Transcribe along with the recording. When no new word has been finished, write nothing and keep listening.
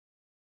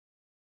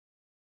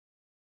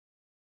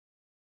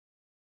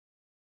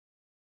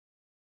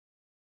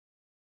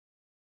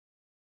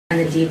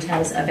the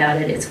details about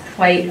it. It's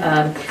quite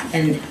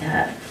an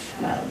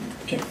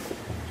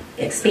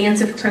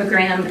expansive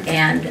program,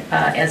 and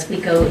as we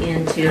go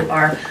into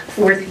our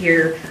 4th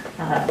year,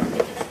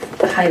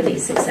 highly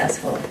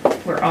successful.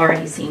 We're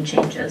already seeing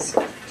changes.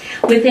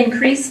 With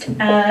increased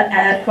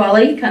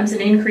quality comes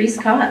an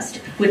increased cost,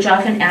 which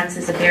often acts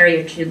as a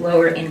barrier to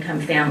lower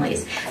income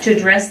families. To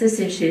address this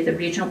issue, the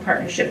Regional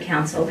Partnership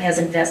Council has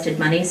invested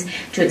monies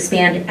to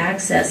expand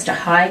access to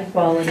high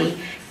quality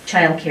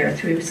childcare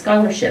through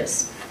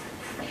scholarships.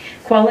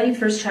 Quality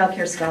First Child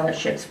Care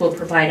scholarships will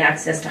provide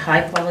access to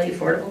high quality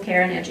affordable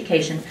care and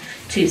education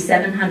to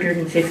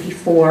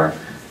 754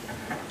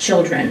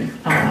 children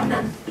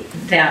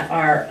that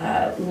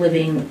are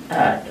living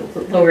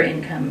lower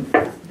income,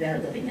 that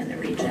are living in the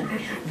region.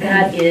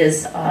 That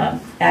is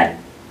at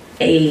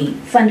a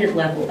funded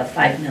level of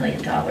 $5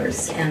 million.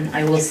 And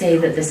I will say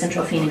that the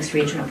Central Phoenix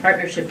Regional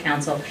Partnership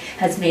Council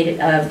has made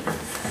a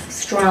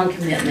strong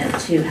commitment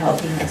to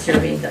helping and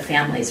serving the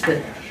families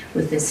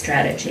with this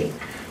strategy.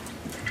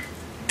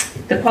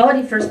 The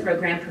Quality First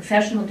program,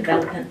 professional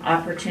development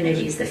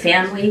opportunities, the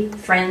Family,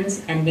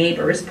 Friends, and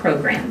Neighbors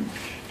program,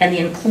 and the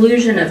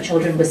inclusion of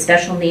children with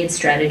special needs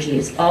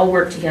strategies all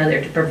work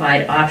together to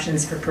provide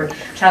options for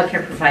child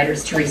care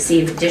providers to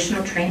receive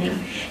additional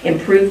training,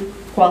 improve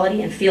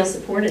quality, and feel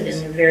supported in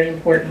their very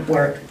important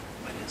work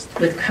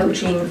with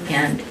coaching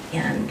and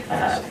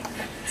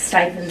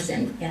stipends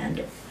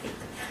and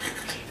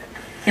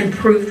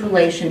improved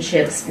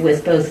relationships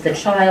with both the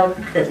child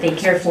that they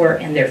care for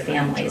and their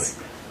families.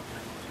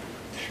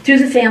 Through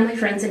the Family,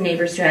 Friends, and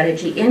Neighbors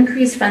strategy,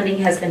 increased funding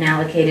has been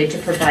allocated to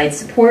provide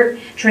support,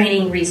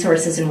 training,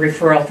 resources, and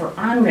referral for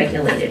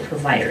unregulated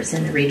providers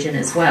in the region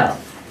as well.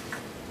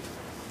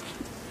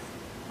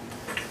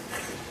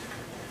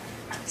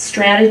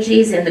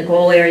 Strategies in the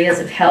goal areas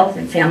of health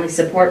and family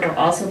support will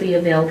also be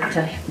available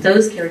to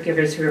those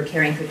caregivers who are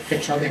caring for the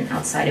children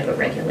outside of a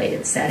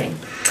regulated setting.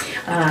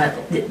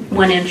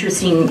 One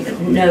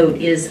interesting note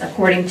is,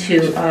 according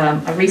to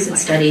a recent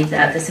study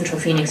that the Central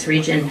Phoenix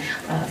region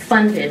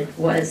funded,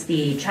 was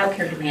the Child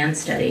Care Demand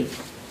Study,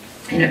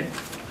 and it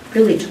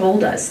really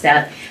told us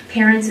that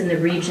parents in the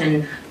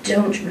region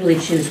don't really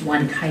choose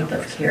one type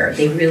of care.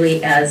 They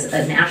really, as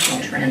a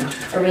national trend,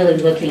 are really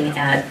looking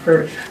at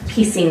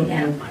piecing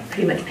and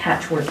pretty much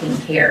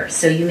patchworking care.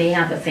 So you may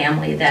have a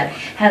family that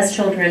has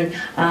children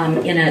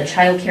in a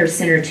child care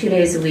center 2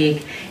 days a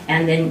week,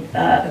 and then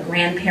a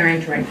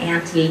grandparent or an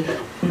auntie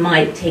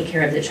might take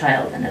care of the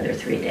child another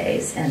 3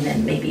 days, and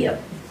then maybe a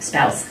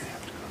spouse,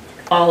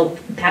 all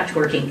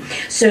patchworking.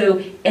 So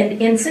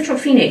in Central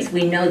Phoenix,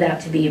 we know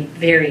that to be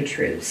very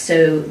true.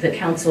 So the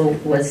council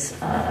was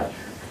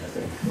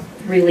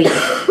really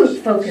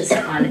focused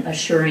on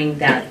assuring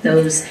that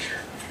those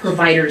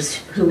providers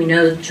who we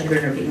know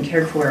children are being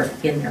cared for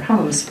in their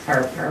homes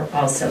are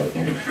also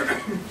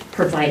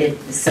provided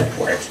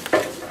support.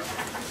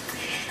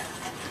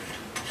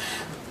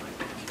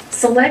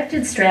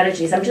 Selected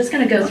strategies, I'm just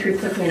going to go through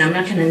quickly, and I'm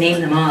not going to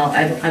name them all.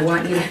 I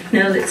want you to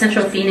know that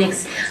Central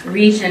Phoenix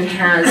region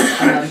has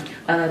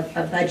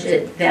a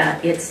budget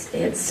that it's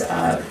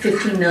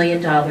 $15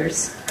 million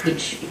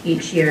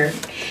each year,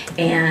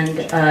 and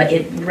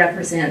it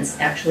represents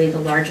actually the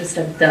largest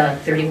of the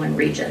 31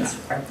 regions,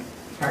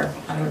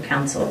 our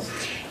council.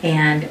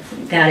 And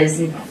that is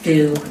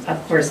due,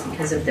 of course,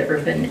 because of the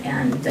urban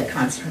and the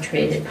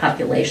concentrated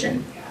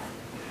population.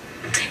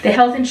 The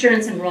health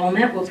insurance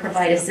enrollment will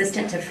provide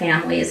assistance to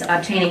families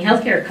obtaining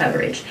health care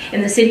coverage.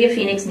 In the city of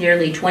Phoenix,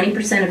 nearly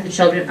 20% of the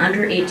children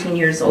under 18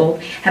 years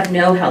old have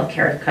no health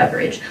care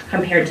coverage,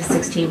 compared to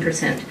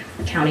 16%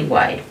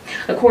 countywide.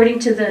 According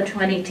to the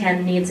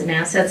 2010 Needs and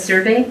Assets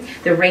Survey,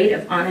 the rate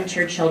of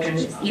uninsured children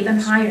is even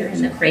higher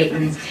in the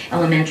Creighton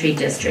Elementary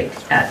District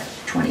at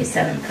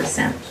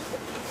 27%.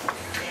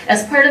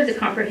 As part of the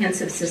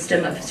comprehensive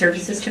system of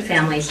services to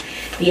families,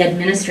 the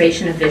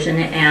administration of vision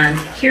and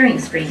hearing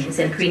screenings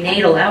and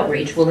prenatal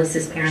outreach will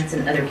assist parents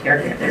and other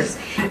caregivers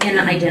in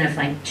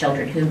identifying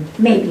children who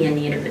may be in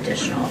need of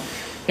additional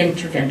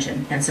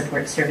intervention and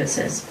support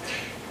services.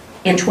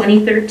 In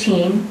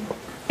 2013,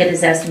 it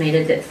is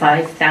estimated that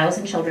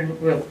 5,000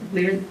 children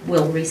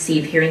will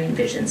receive hearing and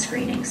vision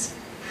screenings.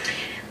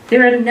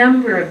 There are a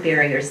number of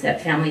barriers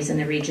that families in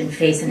the region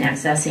face in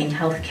accessing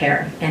health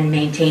care and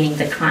maintaining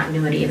the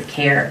continuity of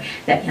care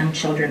that young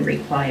children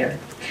require.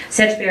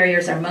 Such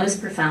barriers are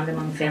most profound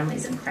among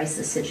families in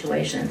crisis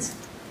situations,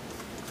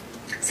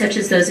 such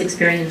as those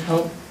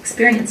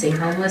experiencing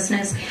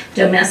homelessness,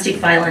 domestic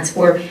violence,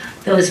 or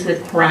those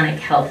with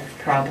chronic health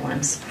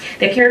problems.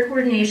 The Care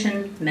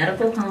Coordination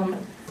Medical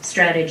Home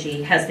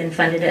Strategy has been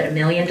funded at $1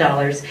 million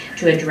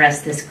to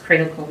address this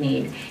critical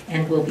need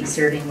and will be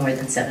serving more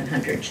than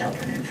 700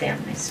 children and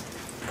families.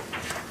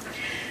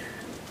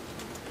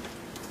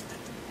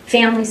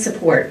 Family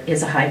support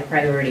is a high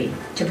priority.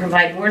 To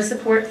provide more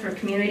support for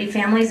community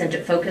families and to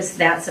focus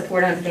that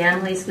support on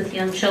families with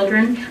young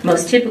children,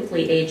 most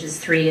typically ages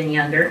 3 and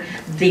younger,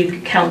 the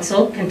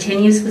Council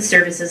continues with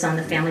services on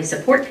the family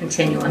support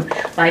continuum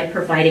by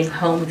providing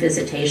home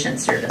visitation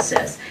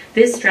services.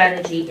 This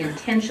strategy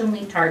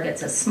intentionally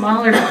targets a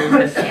smaller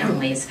group of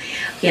families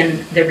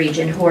in the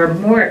region who are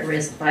more at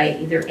risk by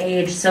either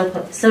age,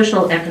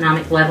 social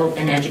economic level,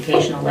 and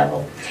educational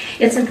level.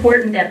 It's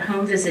important that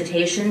home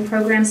visitation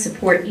programs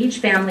support each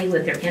family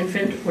with their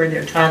infant or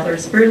their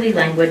toddler's early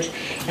language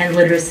and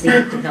literacy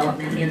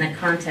development in the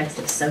context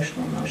of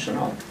social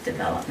emotional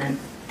development.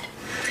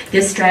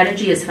 This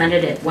strategy is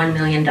funded at $1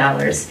 million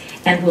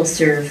and will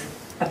serve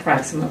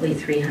approximately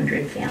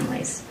 300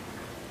 families.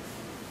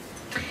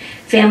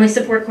 Family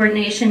Support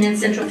Coordination in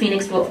Central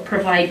Phoenix will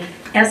provide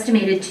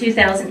estimated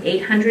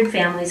 2,800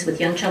 families with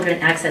young children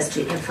access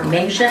to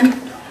information,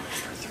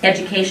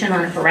 education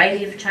on a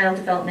variety of child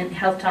development and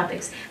health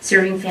topics,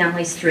 serving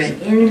families through an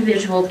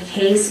individual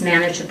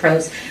case-managed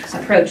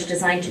approach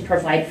designed to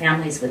provide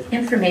families with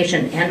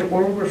information and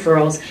or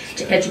referrals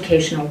to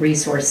educational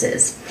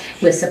resources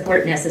with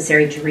support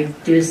necessary to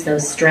reduce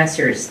those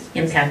stressors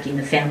impacting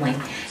the family,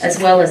 as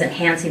well as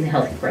enhancing the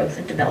healthy growth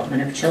and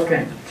development of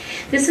children.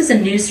 This is a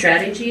new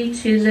strategy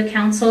to the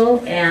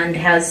Council and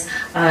has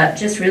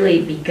just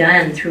really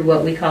begun through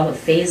what we call a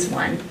phase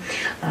 1.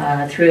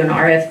 Through an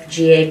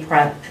RFGA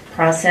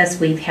process,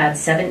 we've had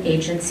 7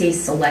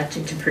 agencies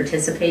selected to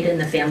participate in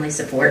the Family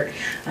Support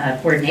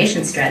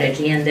Coordination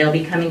Strategy, and they'll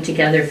be coming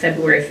together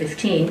February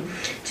 15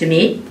 to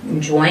meet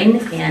and join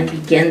and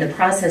begin the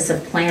process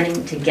of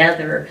planning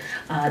together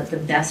the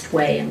best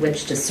way in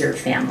which to serve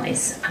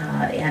families.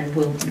 And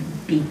we'll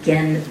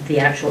begin the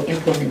actual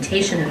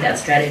implementation of that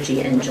strategy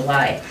in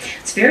July.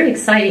 It's very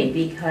exciting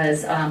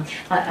because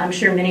I'm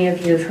sure many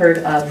of you have heard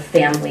of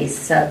family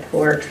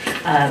support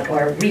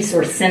or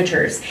resource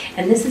centers,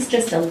 and this is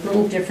just a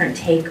little different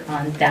take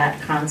on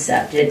that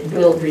concept. It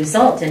will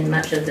result in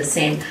much of the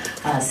same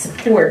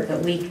support,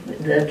 but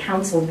the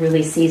Council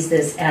really sees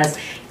this as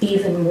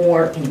even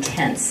more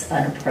intense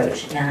an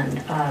approach and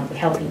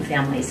helping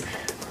families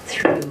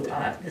through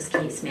this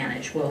case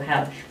manage. We'll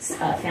have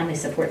family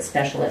support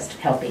specialists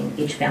helping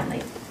each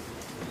family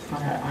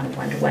on a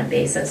one-to-one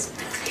basis.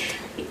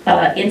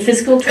 In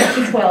fiscal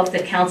 2012, the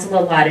Council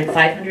allotted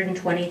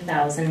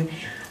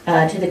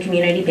 $520,000 to the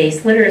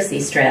community-based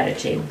literacy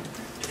strategy.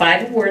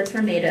 5 awards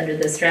were made under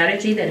the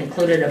strategy that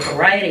included a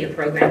variety of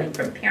programming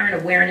from parent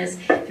awareness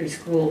through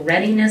school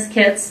readiness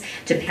kits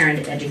to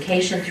parent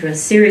education through a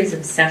series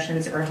of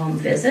sessions or home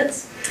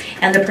visits,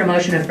 and the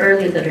promotion of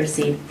early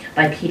literacy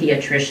by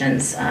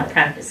pediatricians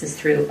practices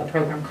through a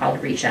program called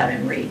Reach Out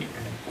and Read.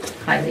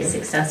 Highly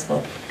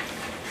successful.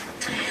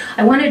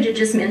 I wanted to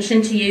just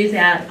mention to you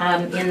that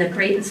in the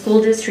Creighton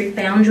School District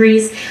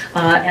boundaries,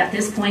 at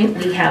this point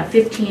we have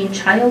 15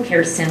 child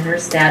care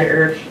centers that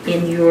are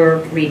in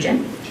your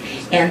region.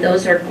 And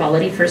those are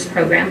Quality First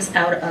programs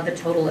out of a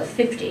total of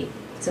 50.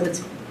 So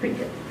it's a pretty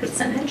good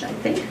percentage, I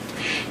think.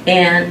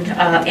 And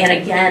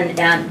again,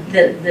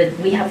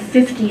 we have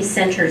 50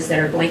 centers that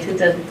are going through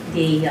the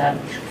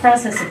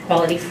process of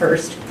Quality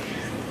First.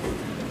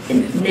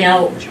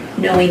 Now,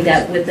 knowing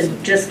that with the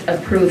just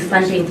approved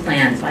funding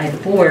plan by the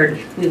board,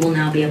 we will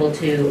now be able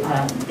to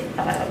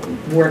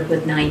work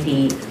with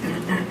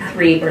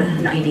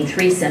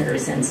 93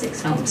 centers and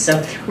 6 homes.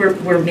 So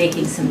we're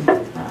making some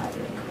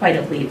quite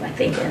a leap, I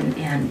think,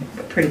 and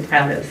pretty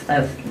proud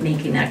of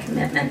making that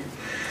commitment.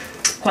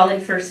 Quality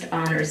First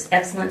honors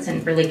excellence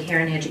in early care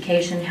and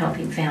education,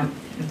 helping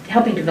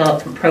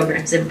develop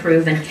programs,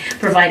 improve, and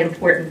provide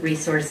important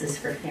resources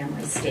for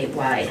families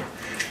statewide.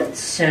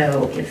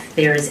 So if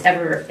there's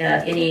ever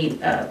any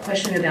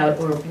question about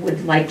or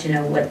would like to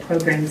know what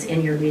programs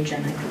in your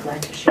region, I'd be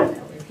glad to share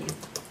that with you.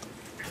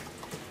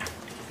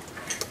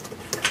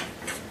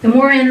 The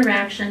more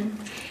interaction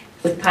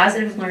with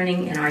positive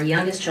learning and our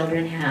youngest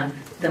children have,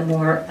 the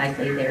more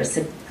likely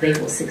they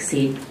will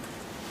succeed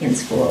in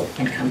school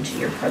and come to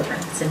your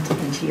programs and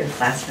into your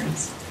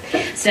classrooms.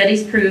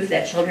 Studies prove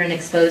that children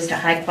exposed to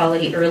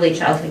high-quality early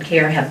childhood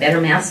care have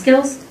better math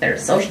skills, better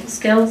social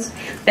skills,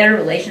 better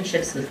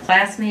relationships with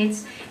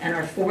classmates, and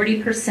are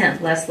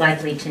 40% less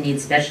likely to need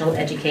special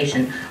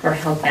education or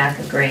held back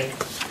a grade.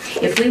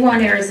 If we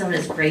want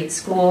Arizona's grade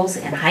schools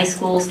and high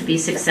schools to be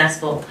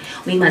successful,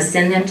 we must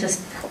send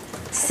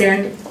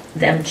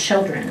them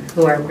children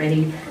who are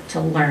ready to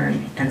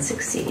learn and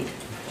succeed.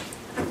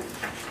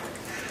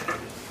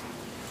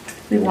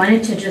 We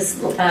wanted to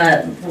just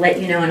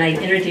let you know, and I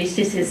introduced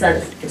you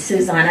to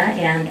Susanna,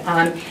 and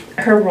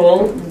her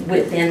role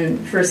within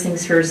First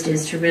Things First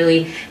is to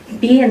really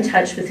be in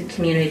touch with the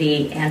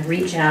community and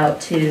reach out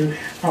to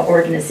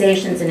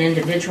organizations and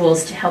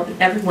individuals to help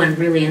everyone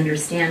really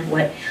understand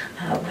what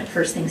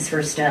First Things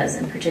First does,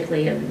 and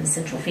particularly in the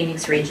Central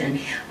Phoenix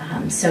region.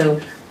 So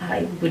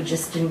I would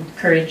just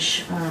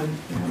encourage,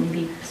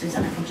 maybe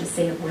Susanna can just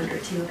say a word or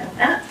two about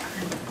that.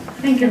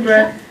 Thank you,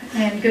 Brooke.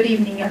 And good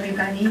evening,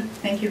 everybody.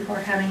 Thank you for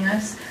having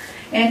us.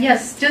 And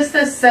yes, just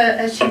as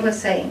she was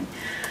saying,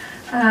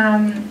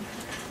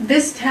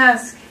 this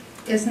task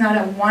is not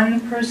a one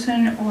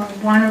person or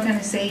one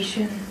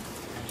organization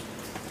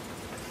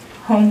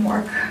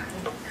homework.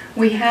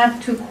 We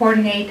have to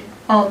coordinate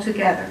all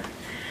together.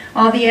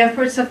 All the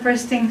efforts of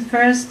First Things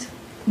First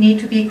need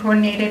to be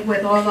coordinated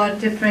with all our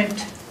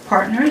different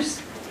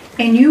partners,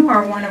 and you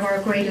are one of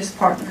our greatest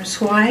partners.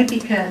 Why?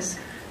 Because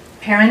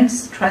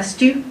parents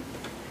trust you.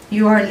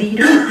 You are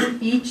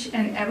leaders. Each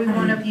and every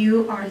one of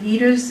you are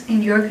leaders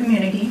in your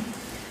community.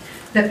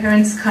 The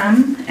parents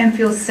come and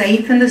feel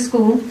safe in the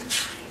school,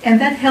 and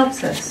that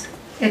helps us.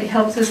 It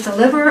helps us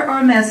deliver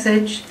our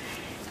message,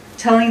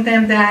 telling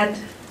them that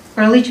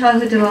early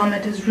childhood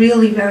development is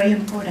really very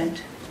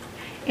important.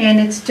 And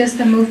it's just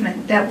a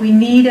movement that we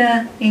need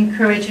to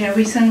encourage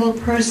every single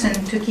person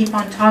to keep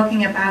on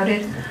talking about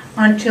it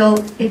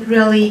until it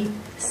really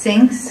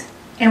sinks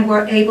and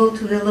we're able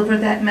to deliver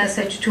that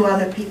message to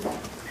other people.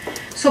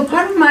 So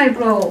part of my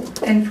role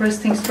in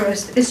First Things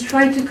First is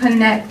try to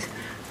connect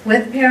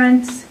with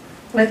parents,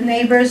 with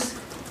neighbors,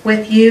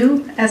 with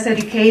you as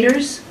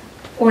educators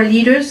or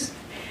leaders,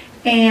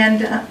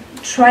 and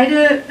try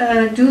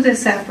to do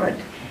this effort.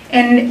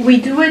 And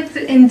we do it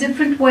in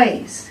different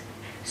ways.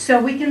 So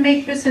we can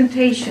make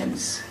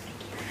presentations.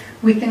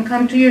 We can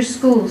come to your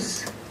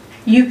schools.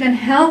 You can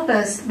help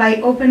us by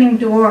opening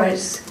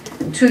doors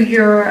to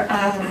your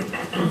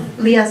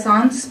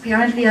liaisons,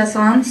 parent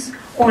liaisons,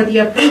 or the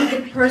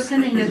appropriate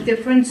person in the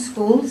different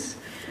schools.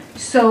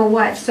 So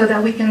what? So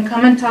that we can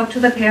come and talk to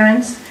the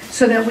parents,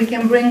 so that we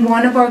can bring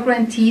one of our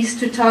grantees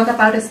to talk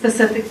about a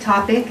specific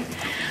topic.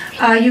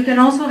 You can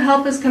also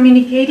help us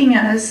connecting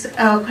us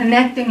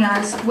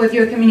with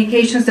your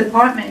communications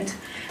department,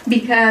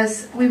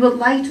 because we would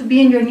like to be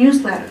in your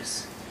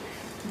newsletters.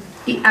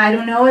 I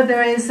don't know if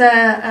there is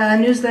a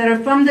newsletter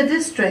from the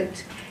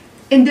district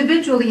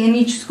individually in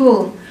each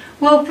school.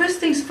 Well, First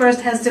Things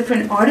First has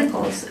different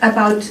articles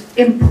about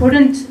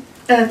important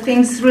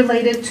things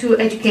related to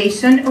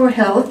education or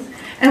health,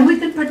 and we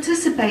can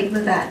participate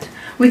with that.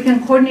 We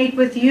can coordinate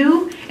with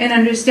you and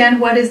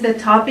understand what is the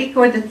topic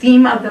or the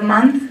theme of the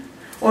month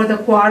or the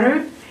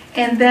quarter,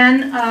 and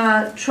then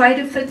try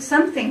to fit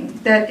something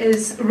that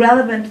is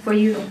relevant for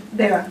you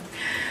there.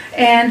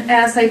 And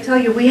as I tell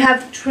you, we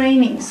have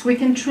trainings. We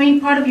can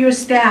train part of your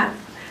staff.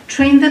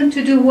 Train them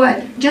to do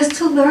what? Just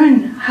to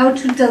learn how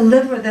to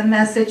deliver the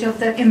message of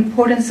the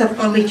importance of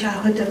early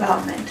childhood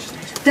development.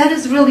 That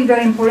is really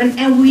very important,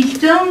 and we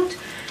don't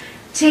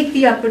take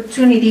the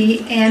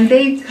opportunity, and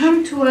they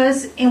come to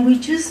us and we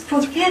just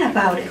forget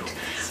about it.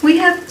 We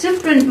have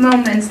different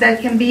moments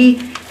that can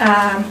be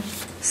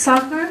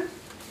soccer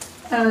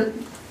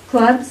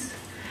clubs.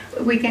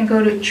 We can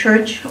go to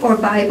church or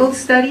Bible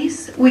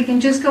studies. We can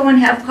just go and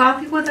have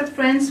coffee with our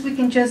friends. We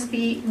can just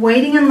be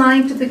waiting in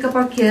line to pick up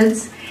our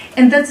kids.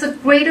 And that's a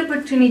great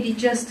opportunity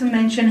just to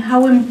mention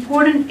how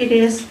important it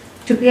is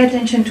to pay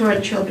attention to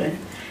our children,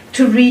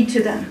 to read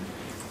to them,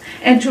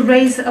 and to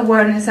raise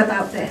awareness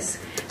about this.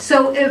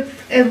 So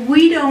if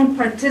we don't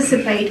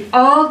participate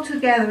all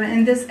together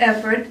in this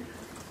effort,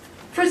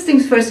 First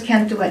Things First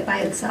can't do it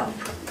by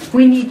itself.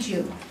 We need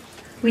you.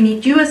 We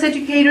need you as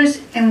educators,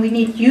 and we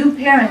need you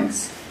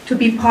parents to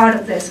be part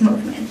of this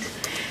movement.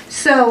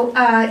 So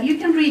you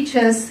can reach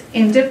us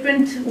in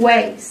different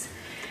ways.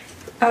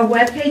 Our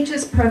webpage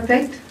is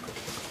perfect,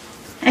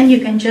 and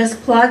you can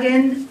just plug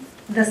in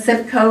the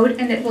zip code,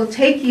 and it will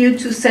take you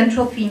to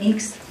Central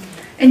Phoenix,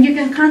 and you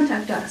can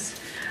contact us.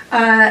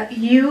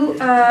 You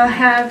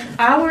have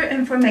our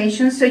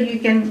information, so you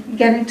can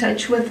get in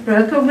touch with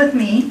Brooke or with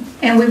me,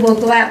 and we will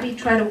gladly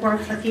try to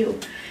work with you.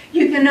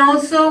 You can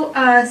also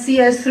see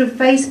us through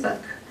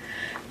Facebook,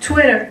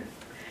 Twitter.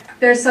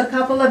 There's a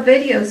couple of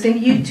videos in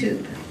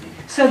YouTube.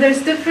 So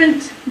there's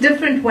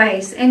different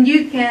ways, and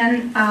you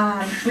can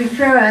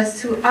refer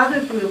us to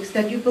other groups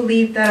that you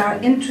believe that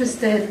are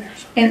interested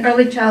in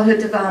early childhood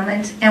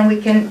development, and we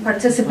can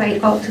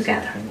participate all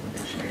together.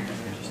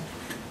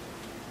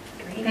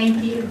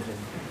 Thank you.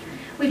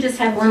 We just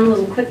have one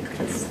little quick,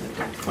 it's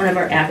one of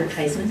our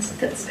advertisements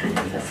that's kind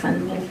of a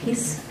fun little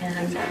piece,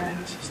 and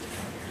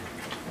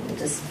we'll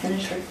just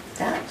finish with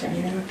that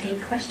and then we'll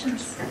take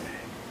questions.